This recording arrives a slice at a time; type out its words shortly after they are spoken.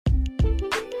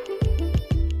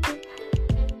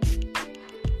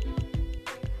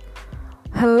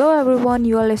Hello everyone,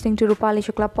 you are listening to Rupali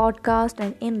Shukla podcast,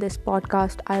 and in this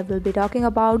podcast I will be talking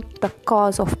about the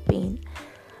cause of pain.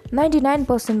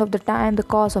 99% of the time the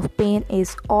cause of pain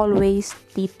is always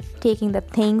taking the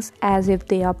things as if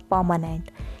they are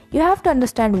permanent. You have to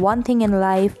understand one thing in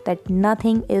life, that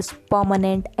nothing is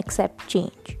permanent except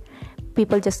change.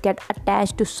 People just get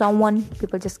attached to someone,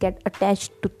 people just get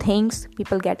attached to things,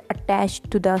 people get attached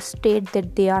to the state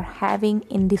that they are having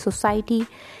in the society.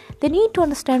 They need to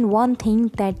understand one thing,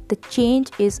 that the change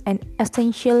is an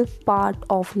essential part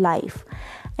of life,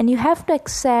 and you have to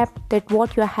accept that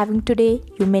what you are having today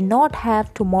you may not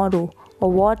have tomorrow,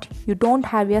 or what you don't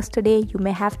have yesterday you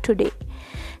may have today.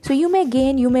 So you may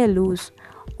gain, you may lose,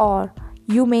 or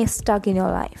you may stuck in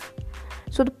your life.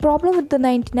 So the problem with the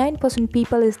 99%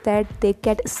 people is that they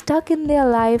get stuck in their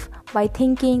life by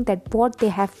thinking that what they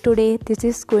have today, this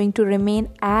is going to remain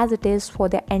as it is for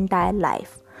their entire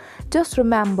life. Just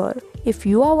remember, if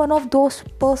you are one of those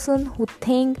person who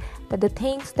think that the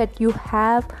things that you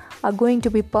have are going to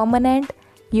be permanent,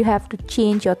 you have to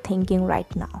change your thinking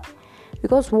right now.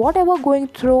 Because whatever going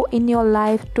through in your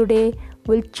life today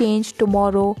will change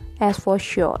tomorrow, as for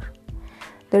sure.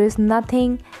 There is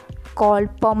nothing called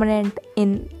permanent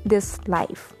in this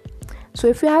life. So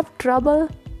if you have trouble,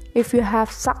 if you have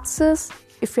success,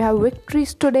 if you have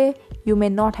victories today, you may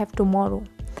not have tomorrow.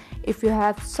 If you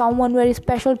have someone very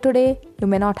special today, you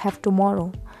may not have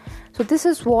tomorrow. So this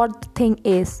is what the thing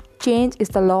is. Change is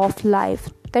the law of life.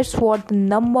 That's what the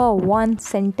number one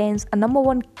sentence, a number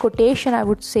one quotation I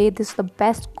would say. This is the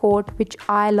best quote which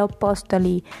I love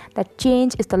personally, that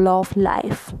change is the law of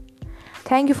life.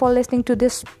 Thank you for listening to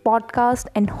this podcast,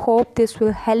 and hope this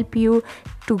will help you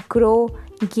to grow,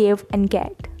 give and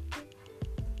get.